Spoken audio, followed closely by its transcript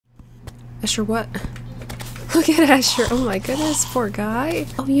Asher, what? Look at Asher. Oh my goodness, poor guy.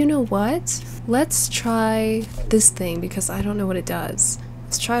 Oh, you know what? Let's try this thing because I don't know what it does.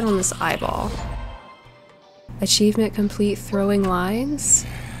 Let's try it on this eyeball. Achievement complete throwing lines.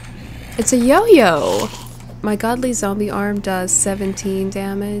 It's a yo-yo! My godly zombie arm does 17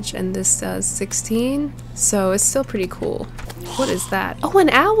 damage and this does 16, so it's still pretty cool. What is that? Oh,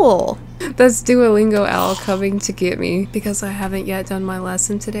 an owl! That's Duolingo owl coming to get me because I haven't yet done my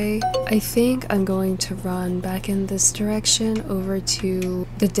lesson today. I think I'm going to run back in this direction over to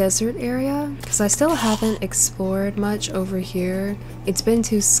the desert area because I still haven't explored much over here. It's been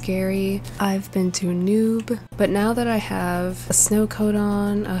too scary. I've been too noob. But now that I have a snow coat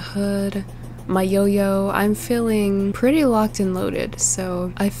on, a hood, my yo-yo, I'm feeling pretty locked and loaded,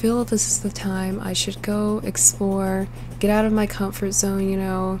 so I feel this is the time I should go explore, get out of my comfort zone, you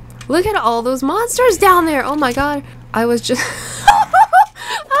know. Look at all those monsters down there! Oh my god, I was just...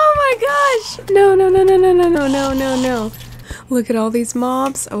 Oh my gosh! No, no, no, no, no, no, no, no, no, no. Look at all these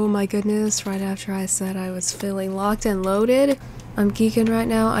mobs. Oh my goodness, right after I said I was feeling locked and loaded. I'm geeking right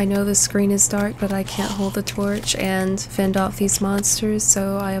now. I know the screen is dark, but I can't hold the torch and fend off these monsters,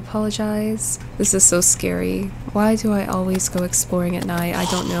 so I apologize. This is so scary. Why do I always go exploring at night? I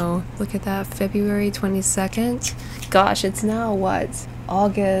don't know. Look at that, February 22nd. Gosh, it's now what?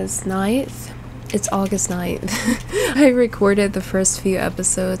 August 9th? It's August 9th. I recorded the first few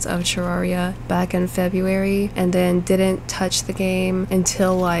episodes of Terraria back in February and then didn't touch the game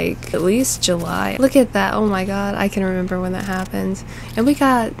until like at least July. Look at that. Oh my god, I can remember when that happened. And we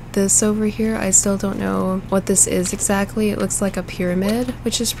got this over here. I still don't know what this is exactly. It looks like a pyramid,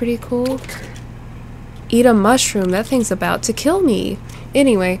 which is pretty cool. Eat a mushroom. That thing's about to kill me.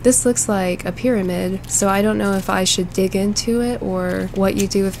 Anyway, this looks like a pyramid, so I don't know if I should dig into it or what you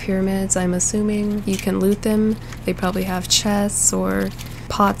do with pyramids. I'm assuming you can loot them. They probably have chests or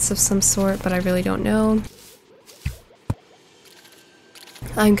pots of some sort, but I really don't know.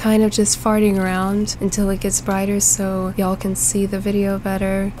 I'm kind of just farting around until it gets brighter so y'all can see the video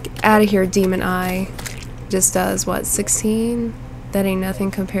better. Get out of here, demon eye. Just does, what, 16? That ain't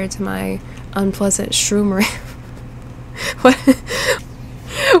nothing compared to my unpleasant shroom ring. What?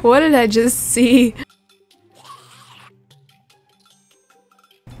 What did I just see?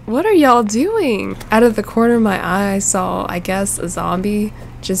 What are y'all doing? Out of the corner of my eye I saw, I guess, a zombie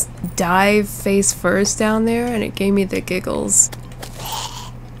just dive face first down there and it gave me the giggles.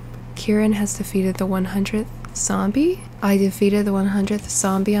 Kieran has defeated the 100th zombie. I defeated the 100th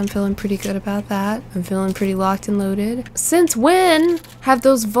zombie. I'm feeling pretty good about that. I'm feeling pretty locked and loaded. Since when have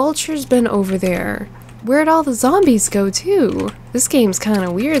those vultures been over there? Where'd all the zombies go to? This game's kind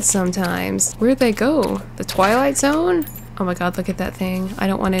of weird sometimes. Where'd they go? The Twilight Zone? Oh my god, look at that thing. I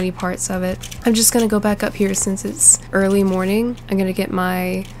don't want any parts of it. I'm just gonna go back up here since it's early morning. I'm gonna get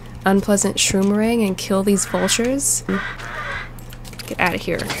my unpleasant shroomerang and kill these vultures. Get out of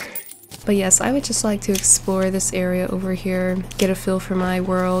here. But yes, I would just like to explore this area over here. Get a feel for my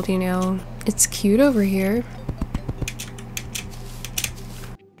world, you know. It's cute over here.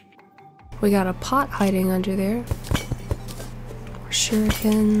 We got a pot hiding under there. More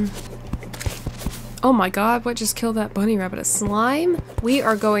shuriken. Oh my god, what just killed that bunny rabbit? A slime? We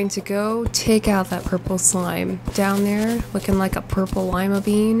are going to go take out that purple slime down there, looking like a purple lima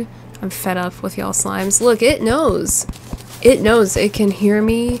bean. I'm fed up with y'all slimes. Look, it knows. It knows it can hear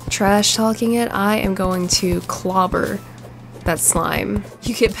me trash talking it. I am going to clobber that slime.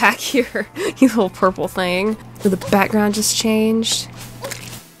 You get back here, you little purple thing. The background just changed.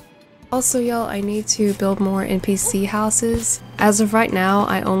 Also, y'all, I need to build more NPC houses. As of right now,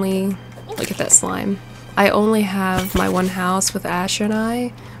 I only... Look at that slime. I only have my one house with Asher and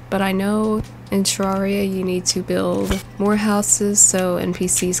I, but I know in Terraria you need to build more houses so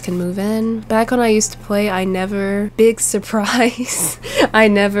NPCs can move in. Back when I used to play, I never... Big surprise! I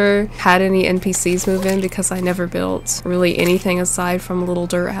never had any NPCs move in because I never built really anything aside from a little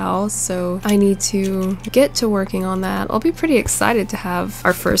dirt house, so I need to get to working on that. I'll be pretty excited to have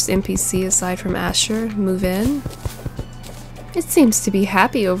our first NPC aside from Asher move in. It seems to be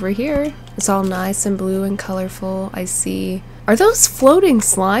happy over here. It's all nice and blue and colorful. I see... Are those floating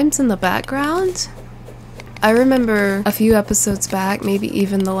slimes in the background? I remember a few episodes back, maybe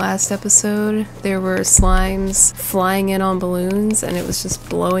even the last episode, there were slimes flying in on balloons and it was just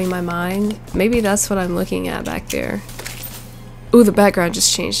blowing my mind. Maybe that's what I'm looking at back there. Ooh, the background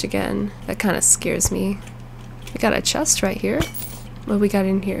just changed again. That kind of scares me. We got a chest right here. What we got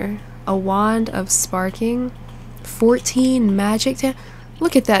in here? A wand of sparking. 14 magic damage.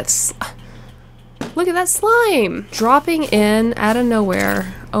 Look at that. Look at that slime dropping in out of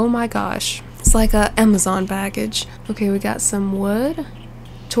nowhere. Oh my gosh. It's like a Amazon package. Okay, we got some wood.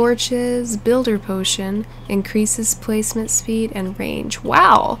 torches, builder potion, increases placement speed and range.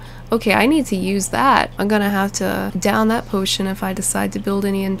 Wow! Okay, I need to use that. I'm gonna have to down that potion if I decide to build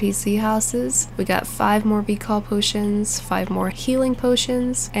any NPC houses. We got 5 more recall potions, 5 more healing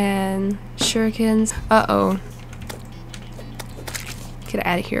potions, and shurikens. Uh-oh. Get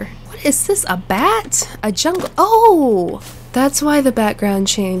out of here. What is this? A bat? A jungle? Oh! That's why the background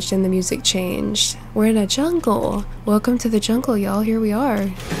changed and the music changed. We're in a jungle. Welcome to the jungle, y'all. Here we are.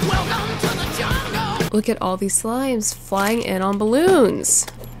 Welcome to the jungle! Look at all these slimes flying in on balloons.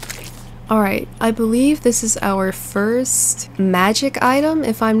 Alright, I believe this is our first magic item,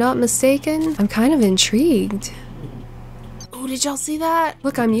 if I'm not mistaken. I'm kind of intrigued. Oh, did y'all see that?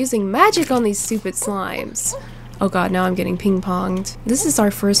 Look, I'm using magic on these stupid slimes. Oh god, now I'm getting ping-ponged. This is our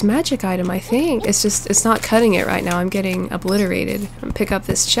first magic item, I think. It's not cutting it right now. I'm getting obliterated. I'm gonna pick up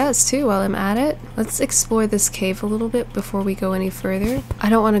this chest too while I'm at it. Let's explore this cave a little bit before we go any further. I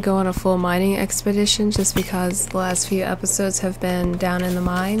don't want to go on a full mining expedition just because the last few episodes have been down in the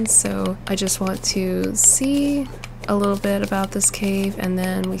mines, so I just want to see a little bit about this cave and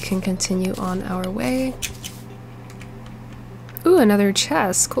then we can continue on our way. Ooh, another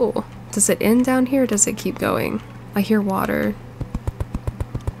chest. Cool. Does it end down here or does it keep going? I hear water.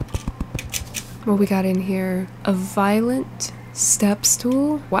 What we got in here? A violent step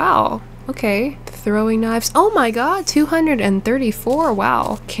stool? Wow. Okay. Throwing knives. Oh my god, 234.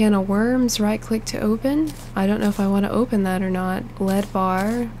 Wow. Can of worms. Right click to open. I don't know if I want to open that or not. Lead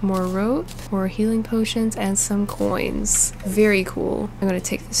bar. More rope. More healing potions and some coins. Very cool. I'm going to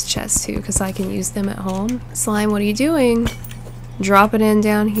take this chest too because I can use them at home. Slime, what are you doing? Drop it in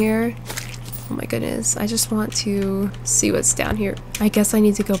down here. Oh my goodness, I just want to see what's down here. I guess I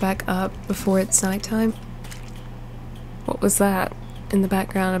need to go back up before it's nighttime. What was that in the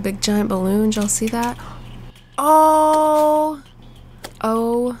background? A big giant balloon, did y'all see that? Oh!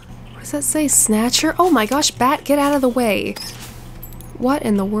 Oh, what does that say? Snatcher? Oh my gosh, bat, get out of the way. What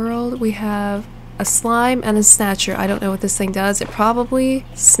in the world? We have a slime and a snatcher. I don't know what this thing does. It probably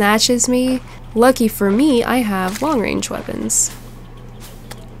snatches me. Lucky for me, I have long range weapons.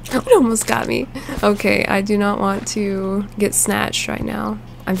 It almost got me. Okay, I do not want to get snatched right now.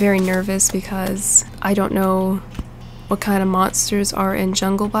 I'm very nervous because I don't know what kind of monsters are in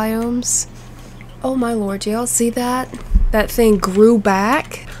jungle biomes. Oh my lord, do y'all see that? That thing grew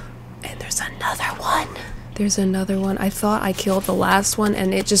back. And there's another one. There's another one. I thought I killed the last one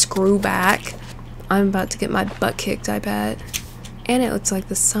and it just grew back. I'm about to get my butt kicked, I bet. And it looks like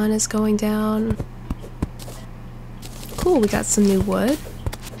the sun is going down. Cool, we got some new wood.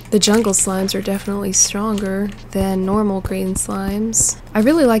 The jungle slimes are definitely stronger than normal green slimes. I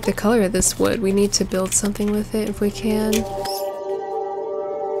really like the color of this wood. We need to build something with it if we can.